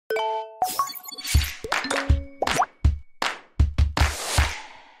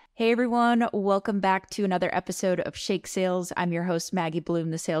Hey everyone, welcome back to another episode of Shake Sales. I'm your host, Maggie Blume,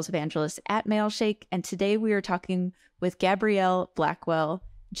 the sales evangelist at Mailshake, and today we are talking with Gabrielle Blackwell,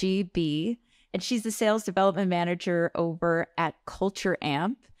 GB, and she's the sales development manager over at Culture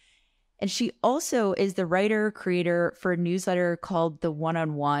Amp. And she also is the writer, creator for a newsletter called The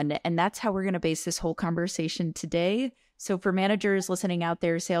One-on-One, and that's how we're going to base this whole conversation today. So for managers listening out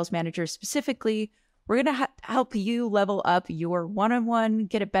there, sales managers specifically, we're going to help you level up your one-on-one,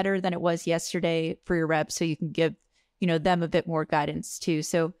 get it better than it was yesterday for your reps so you can give, them a bit more guidance too.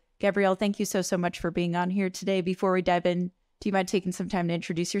 So Gabrielle, thank you so much for being on here today. Before we dive in, do you mind taking some time to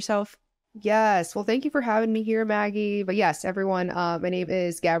introduce yourself? Yes. Well, thank you for having me here, Maggie. But yes, everyone, my name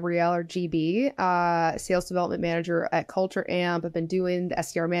is Gabrielle or GB, sales development manager at Culture Amp. I've been doing the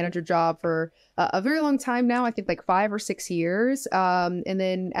SDR manager job for a very long time now, I think like 5 or 6 years. And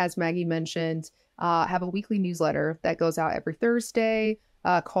then as Maggie mentioned, have a weekly newsletter that goes out every Thursday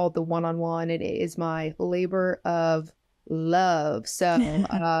called The One-on-One. And it is my labor of love. So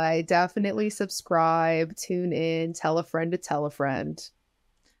I definitely subscribe, tune in, tell a friend to tell a friend.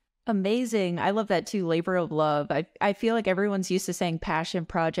 Amazing. I love that too. Labor of love. I feel like everyone's used to saying passion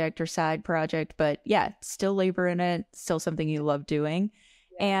project or side project, but yeah, still labor in it, still something you love doing.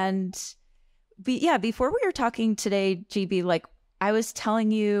 Yeah. And before we were talking today, GB, like I was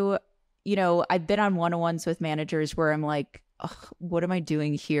telling you, I've been on one-on-ones with managers where I'm like, what am I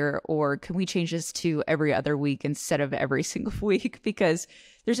doing here? Or can we change this to every other week instead of every single week? Because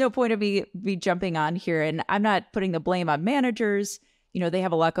there's no point of me jumping on here. And I'm not putting the blame on managers. They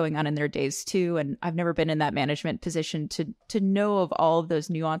have a lot going on in their days too. And I've never been in that management position to know of all of those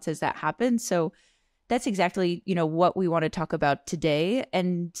nuances that happen. So that's exactly, what we want to talk about today.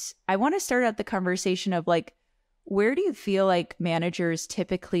 And I want to start out the conversation of like, where do you feel like managers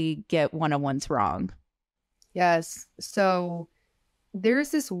typically get one-on-ones wrong? Yes. So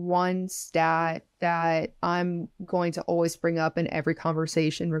there's this one stat that I'm going to always bring up in every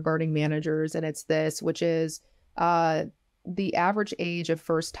conversation regarding managers. And it's this, which is, the average age of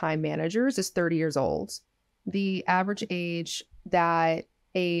first-time managers is 30 years old. The average age that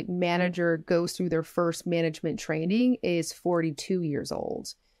a manager goes through their first management training is 42 years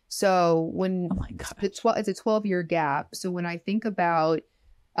old. So when it's a 12-year gap. So when I think about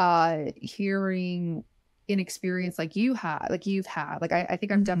hearing an experience like you've had, I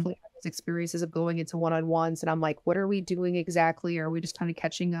think I've definitely had those experiences of going into one-on-ones and I'm like, what are we doing exactly? Are we just kind of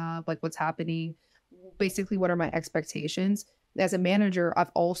catching up? Like what's happening? Basically, what are my expectations? As a manager,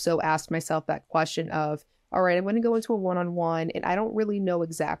 I've also asked myself that question of, all right, I'm going to go into a one-on-one and I don't really know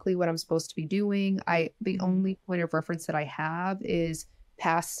exactly what I'm supposed to be doing. The only point of reference that I have is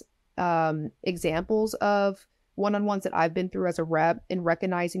past examples of one-on-ones that I've been through as a rep and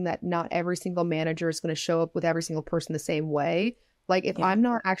recognizing that not every single manager is going to show up with every single person the same way. Like if I'm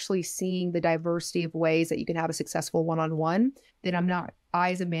not actually seeing the diversity of ways that you can have a successful one-on-one, then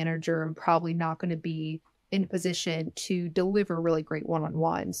I as a manager am probably not going to be in a position to deliver really great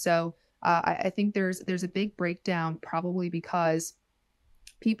one-on-one. So I think there's a big breakdown probably because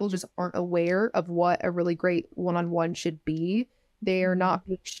people just aren't aware of what a really great one-on-one should be. They're not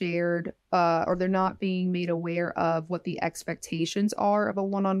being shared or they're not being made aware of what the expectations are of a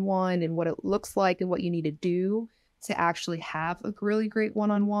one-on-one and what it looks like and what you need to do to actually have a really great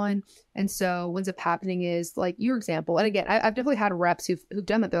one-on-one. And so what ends up happening is like your example. And again, I've definitely had reps who've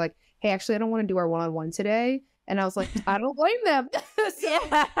done that. They're like, hey, actually, I don't want to do our one-on-one today. And I was like, I don't blame them.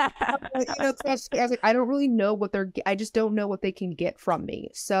 I was like, I don't really know I just don't know what they can get from me.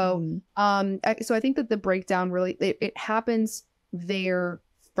 So, so I think that the breakdown really, it happens there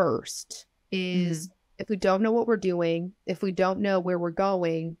first is if we don't know what we're doing, if we don't know where we're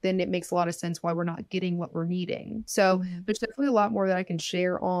going, then it makes a lot of sense why we're not getting what we're needing. So there's definitely a lot more that I can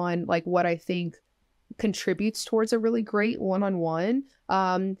share on like what I think contributes towards a really great one-on-one.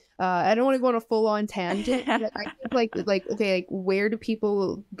 I don't want to go on a full-on tangent. But I think like where do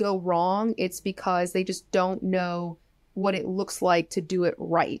people go wrong? It's because they just don't know what it looks like to do it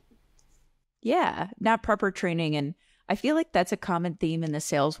right. Yeah, not proper training. And I feel like that's a common theme in the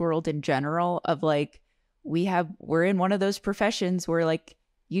sales world in general of like, we're in one of those professions where like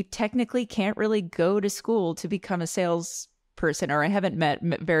you technically can't really go to school to become a salesperson, or I haven't met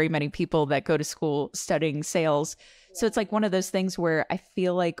very many people that go to school studying sales. So it's like one of those things where I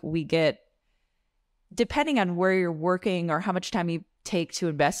feel like we get, depending on where you're working or how much time you take to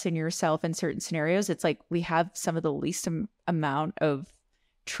invest in yourself in certain scenarios, it's like we have some of the least amount of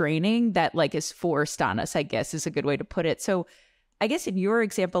training that like is forced on us, I guess is a good way to put it. So I guess in your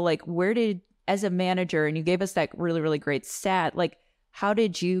example, like as a manager, and you gave us that really, really great stat, like how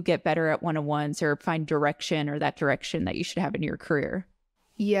did you get better at one-on-ones or find direction or that direction that you should have in your career?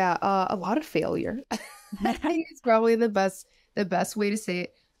 Yeah, a lot of failure. I think it's probably the best way to say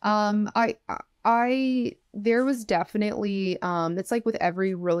it. There was definitely it's like with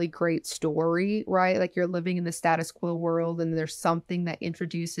every really great story, right? Like you're living in the status quo world and there's something that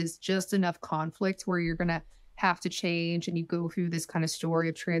introduces just enough conflict where you're gonna have to change and you go through this kind of story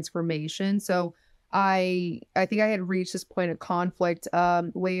of transformation. So I think I had reached this point of conflict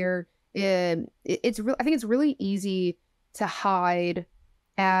where it's real I think it's really easy to hide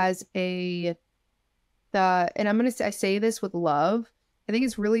as a the and I'm gonna say, I say this with love. I think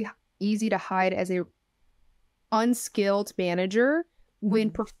it's really easy to hide as a unskilled manager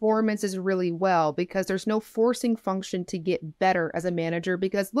when performance is really well because there's no forcing function to get better as a manager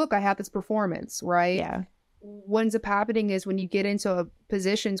because look, I have this performance, right? Yeah. What ends up happening is when you get into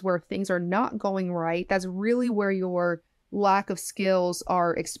positions where things are not going right, that's really where your lack of skills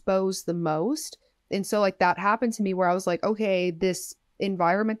are exposed the most. And so like that happened to me where I was like, okay, this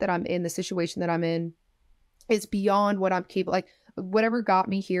environment that I'm in, the situation that I'm in is beyond what I'm capable. Like whatever got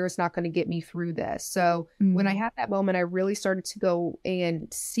me here is not going to get me through this. So when I had that moment, I really started to go and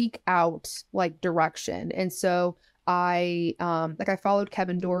seek out like direction. And so I followed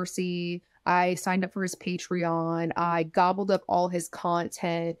Kevin Dorsey. I signed up for his Patreon. I gobbled up all his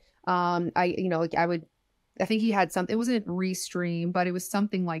content. I think he had something, it wasn't Restream, but it was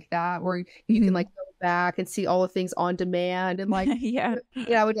something like that where you can like go back and see all the things on demand and like, Yeah.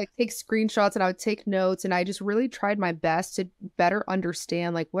 I would like take screenshots and I would take notes and I just really tried my best to better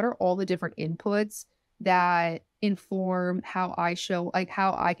understand like what are all the different inputs that inform how I show, like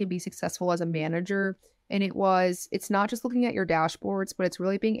how I can be successful as a manager. And it's not just looking at your dashboards, but it's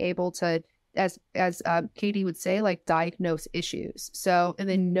really being able to, as Katie would say, like diagnose issues. So, and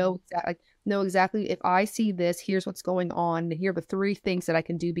then know exactly if I see this, here's what's going on. Here are the 3 things that I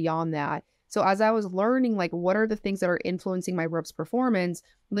can do beyond that. So as I was learning, like, what are the things that are influencing my reps' performance?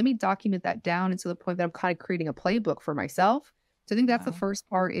 Let me document that down into the point that I'm kind of creating a playbook for myself. So I think that's the first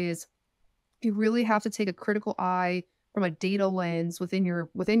part is you really have to take a critical eye from a data lens within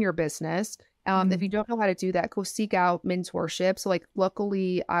your business. If you don't know how to do that, go seek out mentorship. So like,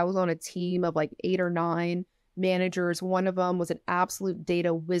 luckily I was on a team of like 8 or 9 managers. One of them was an absolute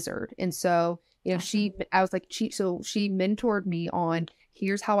data wizard. And so, she mentored me on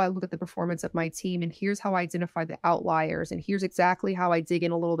here's how I look at the performance of my team and here's how I identify the outliers and here's exactly how I dig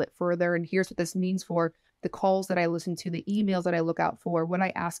in a little bit further and here's what this means for the calls that I listen to, the emails that I look out for, what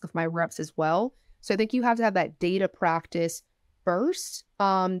I ask of my reps as well. So I think you have to have that data practice first,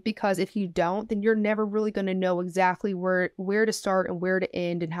 because if you don't, then you're never really going to know exactly where to start and where to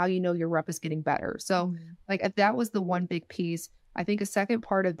end and how your rep is getting better. So like that was the one big piece. I think a second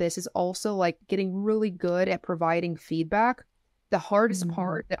part of this is also like getting really good at providing feedback. The hardest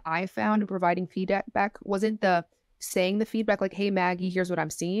part that I found in providing feedback wasn't the saying the feedback like, hey Maggie, here's what I'm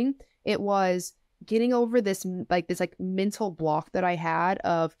seeing. It was getting over this mental block that I had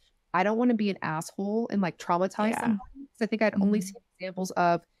of I don't want to be an asshole and like traumatize somebody. I think I'd only seen examples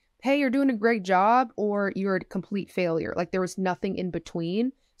of, hey, you're doing a great job or you're a complete failure. Like there was nothing in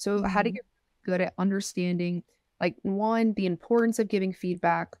between. So how to get good at understanding, like one, the importance of giving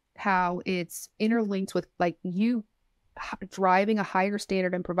feedback, how it's interlinked with like you driving a higher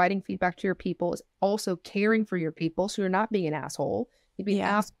standard and providing feedback to your people is also caring for your people. So you're not being an asshole. You'd be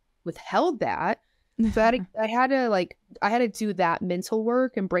asked, withheld that. So I had to do that mental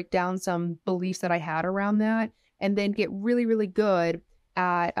work and break down some beliefs that I had around that. And then get really, really good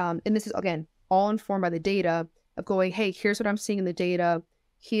at, and this is, again, all informed by the data of going, hey, here's what I'm seeing in the data.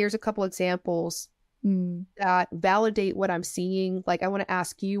 Here's a couple examples that validate what I'm seeing. Like, I want to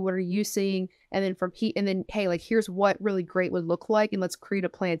ask you, what are you seeing? And then hey, like, here's what really great would look like. And let's create a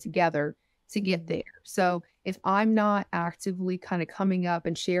plan together to get there. So if I'm not actively kind of coming up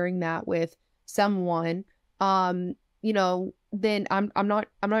and sharing that with someone, then I'm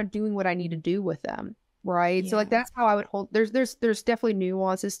not doing what I need to do with them. Right. So like, that's how I would hold, there's definitely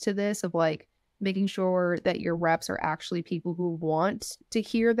nuances to this of like making sure that your reps are actually people who want to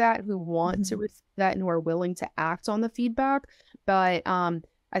hear that, who want to receive that and who are willing to act on the feedback. But I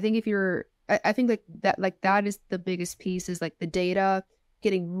think I think that is the biggest piece is like the data,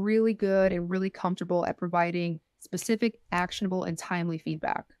 getting really good and really comfortable at providing specific, actionable and timely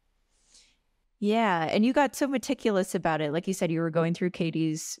feedback. Yeah. And you got so meticulous about it. Like you said, you were going through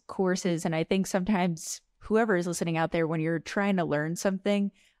Katie's courses. And I think sometimes whoever is listening out there, when you're trying to learn something,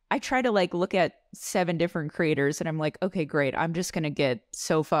 I try to like look at 7 different creators and I'm like, okay, great. I'm just going to get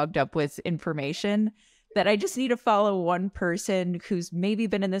so fogged up with information that I just need to follow one person who's maybe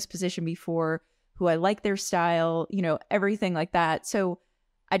been in this position before, who I like their style, everything like that. So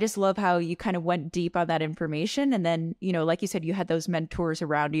I just love how you kind of went deep on that information. And then, like you said, you had those mentors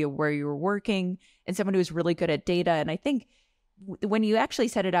around you where you were working and someone who's really good at data. And I think when you actually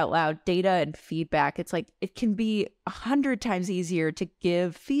said it out loud, data and feedback, it's like it can be 100 times easier to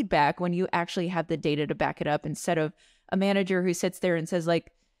give feedback when you actually have the data to back it up, instead of a manager who sits there and says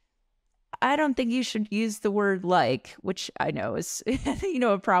like, I don't think you should use the word like, which I know is,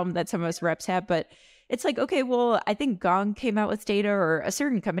 a problem that some of us reps have. But it's like, okay, well, I think Gong came out with data, or a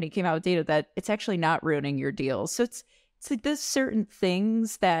certain company came out with data that it's actually not ruining your deals. So it's like there's certain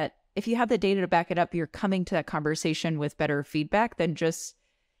things that if you have the data to back it up, you're coming to that conversation with better feedback than just,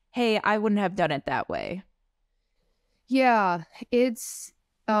 hey, I wouldn't have done it that way. Yeah, it's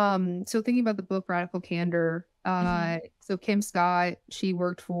so thinking about the book Radical Candor, so Kim Scott, she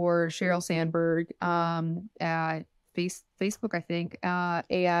worked for Sheryl Sandberg at Facebook, I think,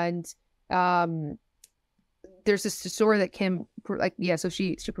 and there's this story that Kim, so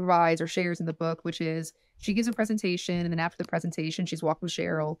she provides or shares in the book, which is she gives a presentation, and then after the presentation, she's walking with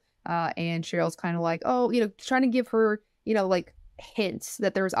Sheryl, and Cheryl's kind of like, oh, trying to give her, like hints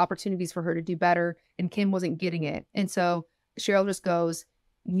that there was opportunities for her to do better, and Kim wasn't getting it. And so Sheryl just goes,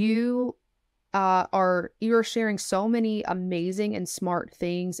 you're sharing so many amazing and smart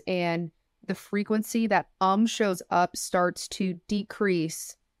things, and the frequency that shows up starts to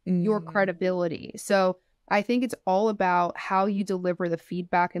decrease your credibility. So I think it's all about how you deliver the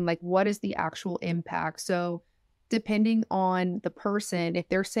feedback and like what is the actual impact. So depending on the person, if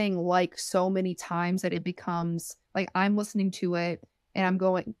they're saying like so many times that it becomes like I'm listening to it and I'm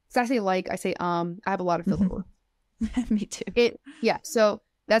going, so I say like, I say I have a lot of filler words. Me too. So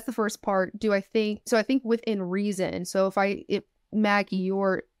that's the first part. I think within reason. So if Maggie,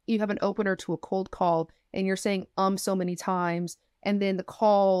 you have an opener to a cold call and you're saying so many times, and then the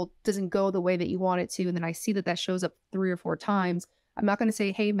call doesn't go the way that you want it to, and then I see that shows up 3 or 4 times, I'm not going to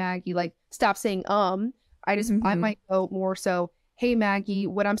say, hey Maggie, like stop saying I might go more so, hey Maggie,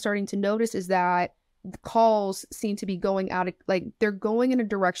 what I'm starting to notice is that the calls seem to be going out, like they're going in a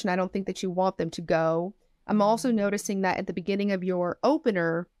direction I don't think that you want them to go. I'm also noticing that at the beginning of your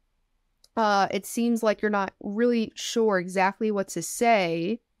opener, it seems like you're not really sure exactly what to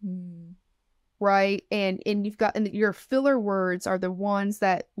say. Right. And your filler words are the ones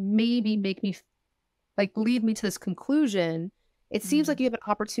that maybe make me like lead me to this conclusion. It seems like you have an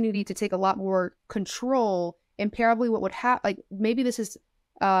opportunity to take a lot more control, and probably what would happen, like maybe this is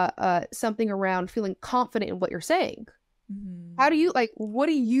something around feeling confident in what you're saying. How do you what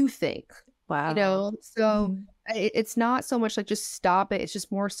do you think? Wow. So it's not so much like just stop it. It's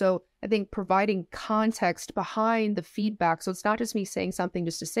just more so, I think, providing context behind the feedback. So it's not just me saying something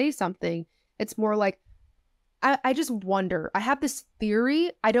just to say something. It's more like, I just wonder, I have this theory,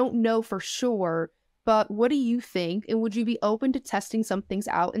 I don't know for sure, but what do you think? And would you be open to testing some things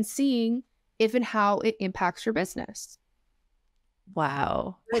out and seeing if and how it impacts your business?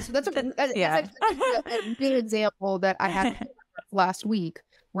 Wow. Right, so that's a good example that I had last week,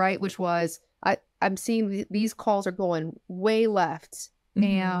 right? Which was, I'm seeing these calls are going way left,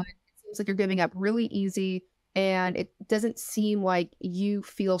 and it seems like you're giving up really easy. And it doesn't seem like you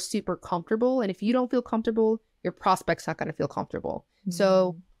feel super comfortable. And if you don't feel comfortable, your prospect's not going to feel comfortable.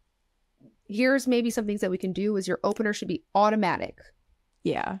 So here's maybe some things that we can do is your opener should be automatic.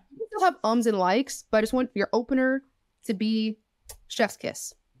 Yeah. You still have ums and likes, but I just want your opener to be chef's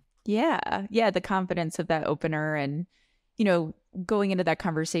kiss. Yeah. Yeah. The confidence of that opener and, going into that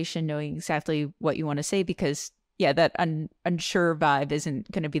conversation, knowing exactly what you want to say, because that unsure vibe isn't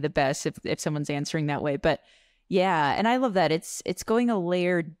going to be the best if someone's answering that way. But yeah, and I love that it's going a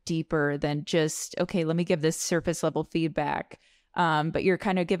layer deeper than just, okay, let me give this surface level feedback. But you're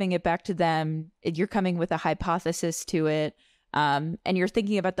kind of giving it back to them. You're coming with a hypothesis to it. And you're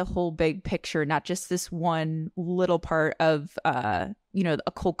thinking about the whole big picture, not just this one little part of, a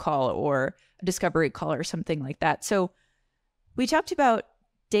cold call or a discovery call or something like that. So we talked about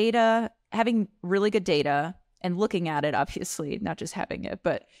data, having really good data and looking at it, obviously, not just having it,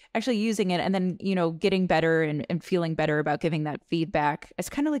 but actually using it, and then, getting better and feeling better about giving that feedback as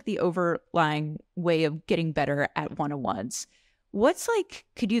kind of like the overlying way of getting better at one-on-ones.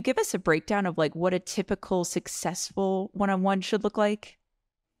 Could you give us a breakdown of like what a typical successful one-on-one should look like?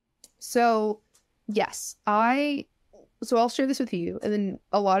 So yes, I'll share this with you. And then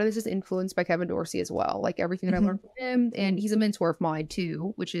a lot of this is influenced by Kevin Dorsey as well. Like everything that I learned from him, and he's a mentor of mine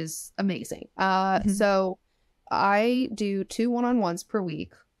too, which is amazing. So I do 2 one-on-ones per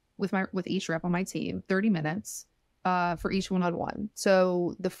week with each rep on my team, 30 minutes for each one-on-one.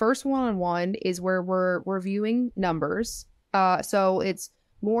 So the first one-on-one is where we're reviewing numbers. So it's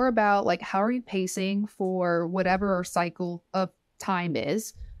more about like, how are you pacing for whatever cycle of time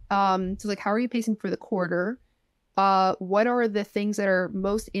is. So like, how are you pacing for the quarter? What are the things that are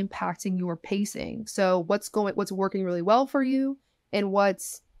most impacting your pacing? So what's working really well for you and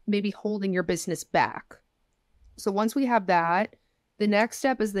what's maybe holding your business back? So once we have that, the next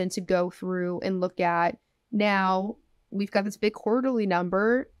step is then to go through and look at, now we've got this big quarterly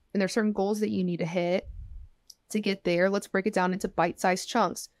number and there's certain goals that you need to hit to get there. Let's break it down into bite-sized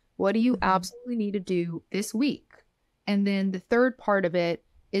chunks. What do you absolutely need to do this week? And then the third part of it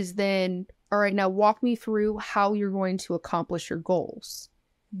is then, all right, now walk me through how you're going to accomplish your goals.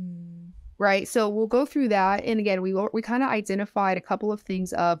 Right? So we'll go through that. And again, we kind of identified a couple of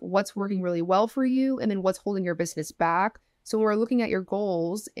things of what's working really well for you and then what's holding your business back. So when we're looking at your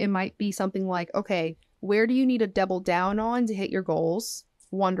goals, it might be something like, okay, where do you need to double down on to hit your goals?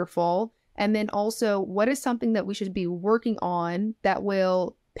 Wonderful. And then also, what is something that we should be working on that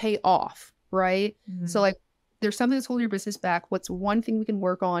will pay off, right? So like, there's something that's holding your business back. What's one thing we can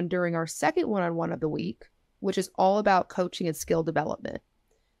work on during our second one-on-one of the week, which is all about coaching and skill development.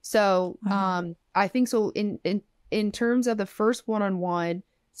 So I think so in terms of the first one-on-one,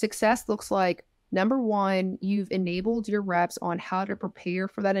 success looks like, number one, you've enabled your reps on how to prepare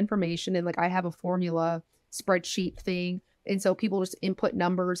for that information. And like, I have a formula spreadsheet thing. And so people just input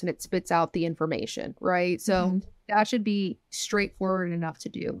numbers and it spits out the information, right? So that should be straightforward enough to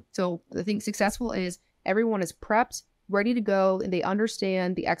do. So the thing successful is everyone is prepped, ready to go, and they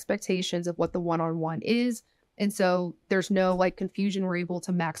understand the expectations of what the one-on-one is. And so there's no like confusion. We're able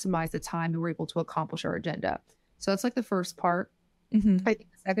to maximize the time and we're able to accomplish our agenda. So that's like the first part. I think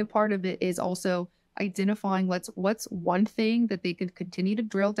the second part of it is also identifying what's one thing that they can continue to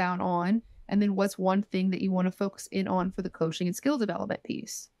drill down on. And then what's one thing that you want to focus in on for the coaching and skill development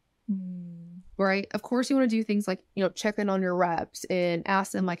piece, right? Of course, you want to do things like, check in on your reps and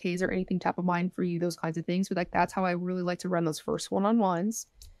ask them like, hey, is there anything top of mind for you? Those kinds of things. But like, that's how I really like to run those first one-on-ones.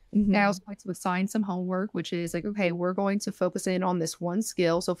 And I also like to assign some homework, which is like, okay, we're going to focus in on this one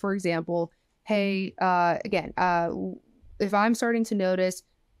skill. So for example, hey, if I'm starting to notice,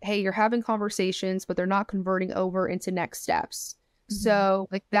 hey, you're having conversations, but they're not converting over into next steps. So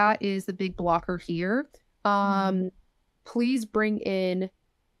like that is the big blocker here. Please bring in,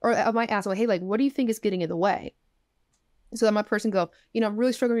 or I might ask, well, hey, like, what do you think is getting in the way? So then my person go, I'm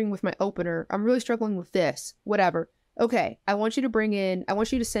really struggling with my opener. I'm really struggling with this, whatever. Okay. I want you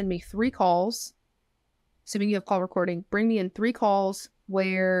to send me 3 calls. Assuming you have call recording, bring me in 3 calls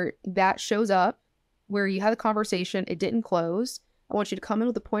where that shows up, where you had a conversation, it didn't close. I want you to come in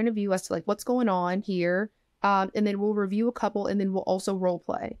with a point of view as to like, what's going on here. And then we'll review a couple and then we'll also role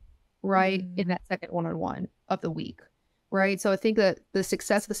play, right? In that second one-on-one of the week, right? So I think that the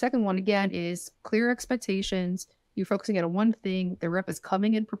success of the second one, again, is clear expectations. You're focusing on one thing. The rep is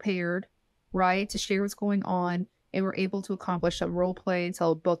coming in prepared, right? To share what's going on. And we're able to accomplish some role play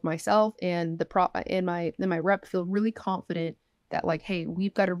until both myself and my rep feel really confident that like, hey,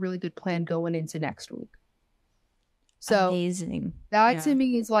 we've got a really good plan going into next week. So amazing. That to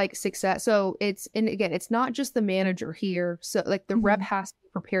me is like success. So it's not just the manager here. So like the rep has to be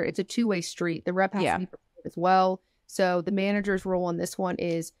prepared. It's a two-way street. The rep has to be prepared as well. So the manager's role on this one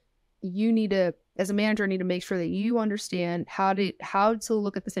is you need to, as a manager, need to make sure that you understand how to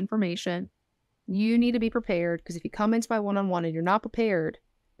look at this information. You need to be prepared, because if you come into my one-on-one and you're not prepared,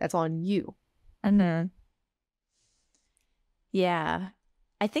 that's on you. Yeah.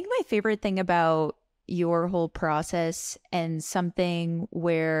 I think my favorite thing about your whole process, and something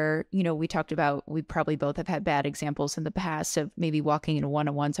where, we talked about, we probably both have had bad examples in the past of maybe walking into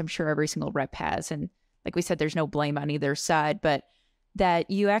one-on-ones. I'm sure every single rep has. And like we said, there's no blame on either side, but that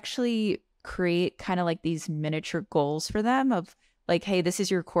you actually create kind of like these miniature goals for them of like, hey, this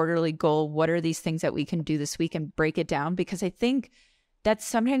is your quarterly goal. What are these things that we can do this week, and break it down? Because I think that's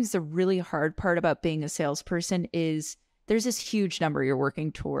sometimes the really hard part about being a salesperson is there's this huge number you're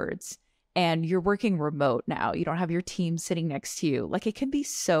working towards. And you're working remote now. You don't have your team sitting next to you. Like, it can be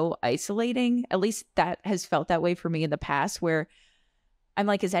so isolating. At least that has felt that way for me in the past, where I'm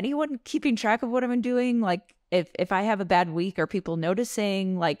like, is anyone keeping track of what I'm doing? Like, if I have a bad week, are people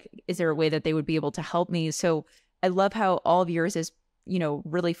noticing? Like, is there a way that they would be able to help me? So I love how all of yours is,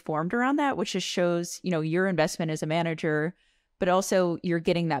 really formed around that, which just shows, your investment as a manager, but also you're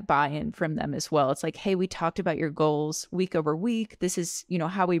getting that buy-in from them as well. It's like, hey, we talked about your goals week over week. This is,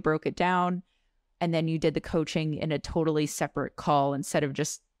 how we broke it down. And then you did the coaching in a totally separate call instead of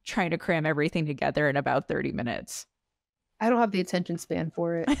just trying to cram everything together in about 30 minutes. I don't have the attention span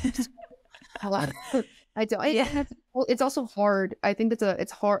for it. I don't. Yeah. It's also hard. I think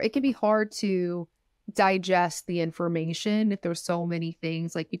it's hard. It can be hard to digest the information if there's so many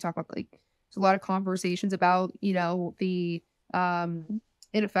things. Like you talk about, like there's a lot of conversations about, the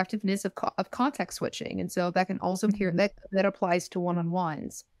ineffectiveness of context switching. And so that can also carry that applies to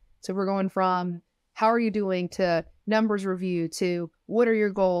one-on-ones. So we're going from how are you doing to numbers review to what are your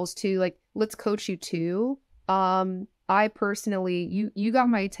goals to like, let's coach you to, I personally, you got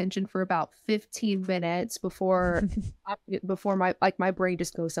my attention for about 15 minutes before my brain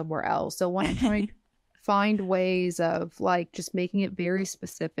just goes somewhere else. So when I'm trying to find ways of like just making it very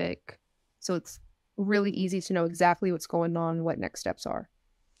specific, so it's really easy to know exactly what's going on and what next steps are.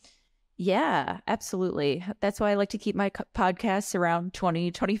 Yeah, absolutely. That's why I like to keep my podcasts around 20,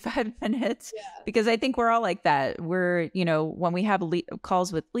 25 minutes because I think we're all like that. We're, when we have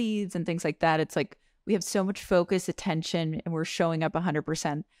calls with leads and things like that, it's like we have so much focus, attention, and we're showing up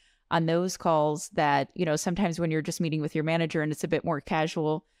 100% on those calls that, sometimes when you're just meeting with your manager and it's a bit more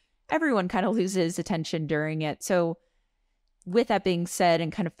casual, everyone kind of loses attention during it. So with that being said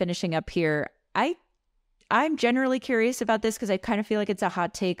and kind of finishing up here, I'm generally curious about this because I kind of feel like it's a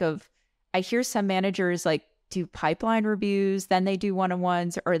hot take of, I hear some managers like do pipeline reviews, then they do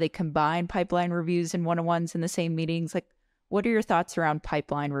one-on-ones, or they combine pipeline reviews and one-on-ones in the same meetings. Like, what are your thoughts around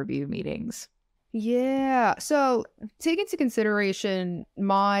pipeline review meetings? Yeah. So take into consideration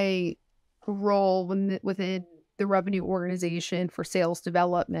my role within the revenue organization for sales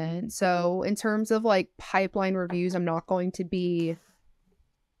development. So in terms of like pipeline reviews, I'm not going to be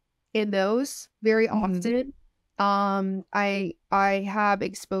in those very often. I have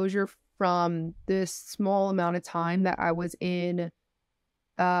exposure from this small amount of time that I was in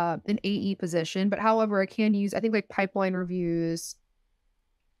an AE position, but however, I think like pipeline reviews.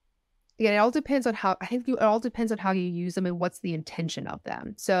 Yeah, it all depends on how you use them and what's the intention of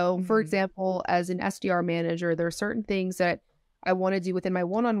them. So, for example, as an SDR manager, there are certain things that I want to do within my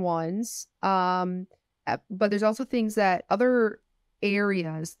one-on-ones, but there's also things that other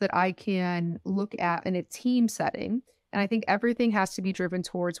areas that I can look at in a team setting. And I think everything has to be driven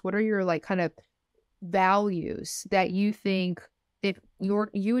towards what are your like kind of values that you think if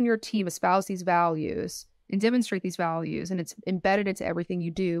you and your team espouse these values and demonstrate these values and it's embedded into everything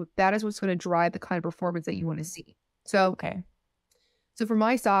you do, that is what's going to drive the kind of performance that you want to see. So, so from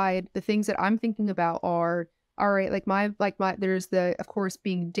my side, the things that I'm thinking about are, all right, there's of course,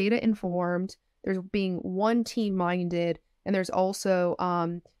 being data informed, there's being one team minded, and there's also,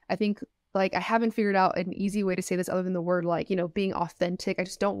 I think like I haven't figured out an easy way to say this other than the word like, being authentic. I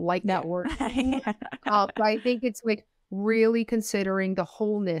just don't like that word. But I think it's like really considering the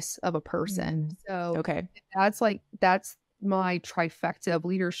wholeness of a person. So that's my trifecta of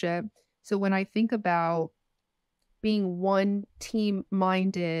leadership. So when I think about being one team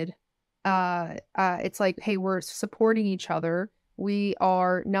minded, it's like, hey, we're supporting each other.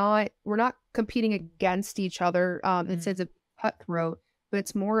 We're not competing against each other in the sense of cutthroat, but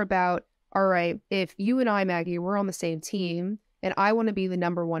it's more about, all right, if you and I, Maggie, we're on the same team and I want to be the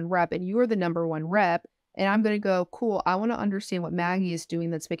number one rep and you're the number one rep, and I'm going to go, cool, I want to understand what Maggie is doing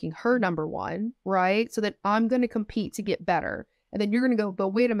that's making her number one, right? So that I'm going to compete to get better. And then you're going to go, but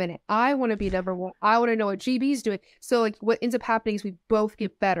wait a minute, I want to be number one. I want to know what GB's doing. So like what ends up happening is we both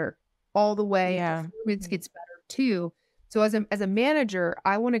get better all the way. Yeah. Performance gets better too. So as a manager,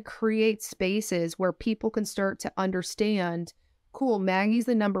 I want to create spaces where people can start to understand, cool, Maggie's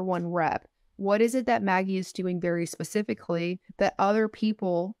the number one rep. What is it that Maggie is doing very specifically that other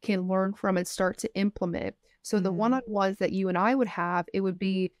people can learn from and start to implement? So the one-on-ones that you and I would have, it would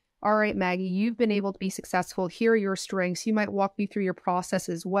be, all right, Maggie, you've been able to be successful. Here are your strengths. You might walk me through your process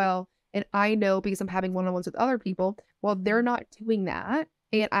as well. And I know because I'm having one-on-ones with other people, well, they're not doing that.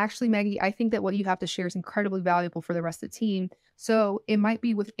 And actually, Maggie, I think that what you have to share is incredibly valuable for the rest of the team. So it might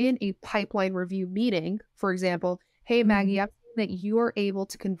be within a pipeline review meeting, for example, hey, Maggie, I'm that you are able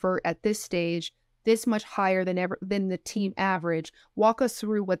to convert at this stage this much higher than the team average. Walk us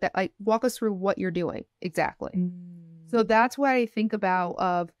through what you're doing exactly. So that's what I think about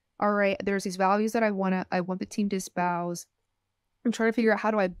of, all right, there's these values that I want the team to espouse. I'm trying to figure out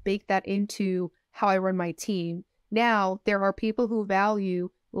how do I bake that into how I run my team. Now there are people who value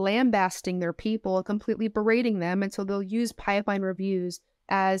lambasting their people and completely berating them, and so they'll use pipeline reviews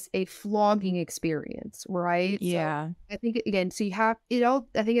as a flogging experience, right? Yeah. So I think again, so you have it all.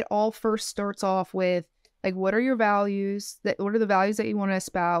 I think it all first starts off with like, what are your values? What are the values that you want to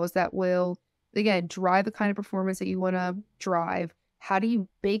espouse that will again drive the kind of performance that you want to drive? How do you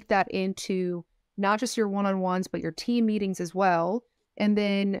bake that into not just your one-on-ones but your team meetings as well? And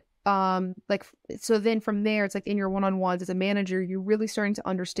then so then from there, it's like in your one-on-ones as a manager, you're really starting to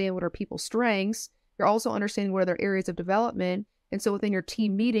understand what are people's strengths. You're also understanding what are their areas of development. And so within your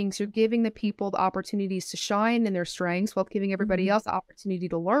team meetings, you're giving the people the opportunities to shine in their strengths while giving everybody else the opportunity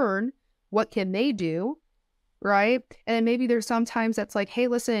to learn what can they do. right? And then maybe there's sometimes that's like, hey,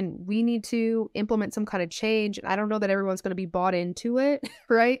 listen, we need to implement some kind of change. And I don't know that everyone's going to be bought into it,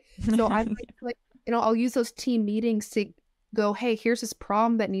 right? So I might, like, I'll use those team meetings to go, hey, here's this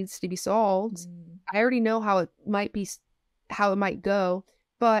problem that needs to be solved. I already know how it might go,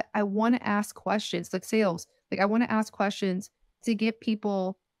 but I want to ask questions, like sales. Like, I want to ask questions to get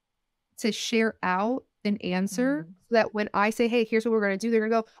people to share out an answer so that when I say, hey, here's what we're going to do, they're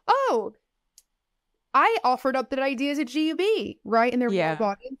going to go, oh, I offered up that idea as a GUB, right? And they're more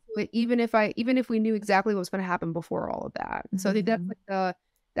bought into it, even if we knew exactly what was going to happen before all of that. So I think that's like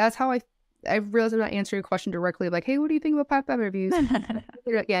that's how I realize I'm not answering a question directly, like, hey, what do you think about pipeline reviews?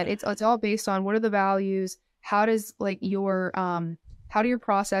 Again, it's all based on what are the values, how does like your how do your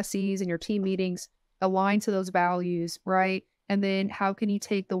processes and your team meetings align to those values, right? And then how can you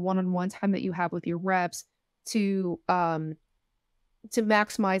take the one-on-one time that you have with your reps to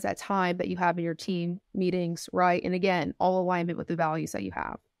maximize that time that you have in your team meetings, right? And again, all alignment with the values that you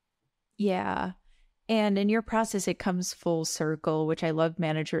have. Yeah. And in your process, it comes full circle, which I love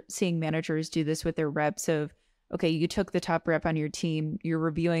seeing managers do this with their reps of, okay, you took the top rep on your team, you're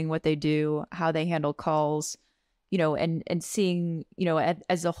reviewing what they do, how they handle calls, and seeing,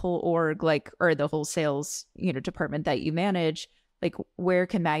 as a whole org, like, or the whole sales, department that you manage, like, where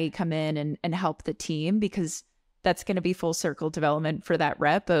can Maggie come in and help the team? Because that's going to be full circle development for that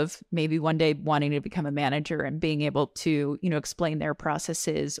rep of maybe one day wanting to become a manager and being able to, explain their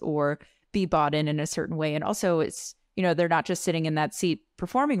processes or be bought in a certain way. And also it's, they're not just sitting in that seat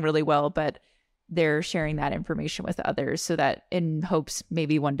performing really well, but they're sharing that information with others so that in hopes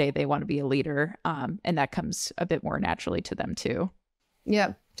maybe one day they want to be a leader. And that comes a bit more naturally to them too.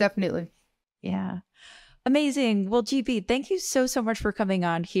 Yeah, definitely. Yeah. Amazing. Well, GB, thank you so much for coming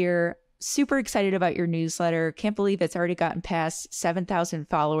on here. Super excited about your newsletter. Can't believe it's already gotten past 7,000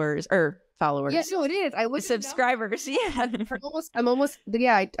 followers. Yeah, no, it is. I looked subscribers. Yeah. I'm almost.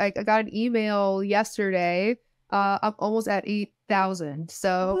 Yeah, I got an email yesterday. I'm almost at 8,000.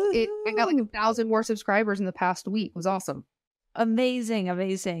 So I got like 1,000 more subscribers in the past week. It was awesome.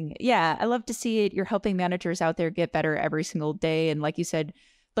 Amazing. Yeah, I love to see it. You're helping managers out there get better every single day. And like you said,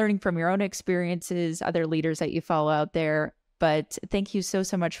 learning from your own experiences, other leaders that you follow out there. But thank you so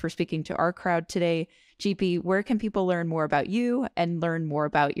much for speaking to our crowd today. GP, where can people learn more about you and learn more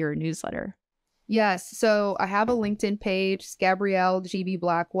about your newsletter? Yes. So I have a LinkedIn page, it's Gabrielle GB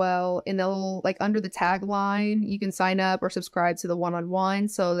Blackwell, and they'll, like, under the tagline, you can sign up or subscribe to the one-on-one.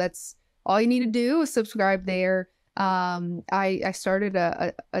 So that's all you need to do is subscribe there. I started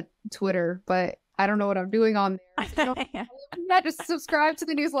a Twitter, but I don't know what I'm doing on there. So not just subscribe to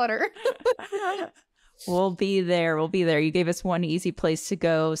the newsletter. We'll be there. You gave us one easy place to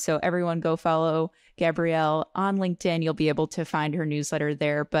go. So everyone go follow Gabrielle on LinkedIn. You'll be able to find her newsletter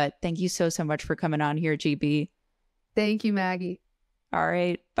there. But thank you so much for coming on here, GB. Thank you, Maggie. All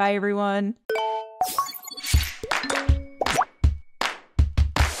right. Bye, everyone.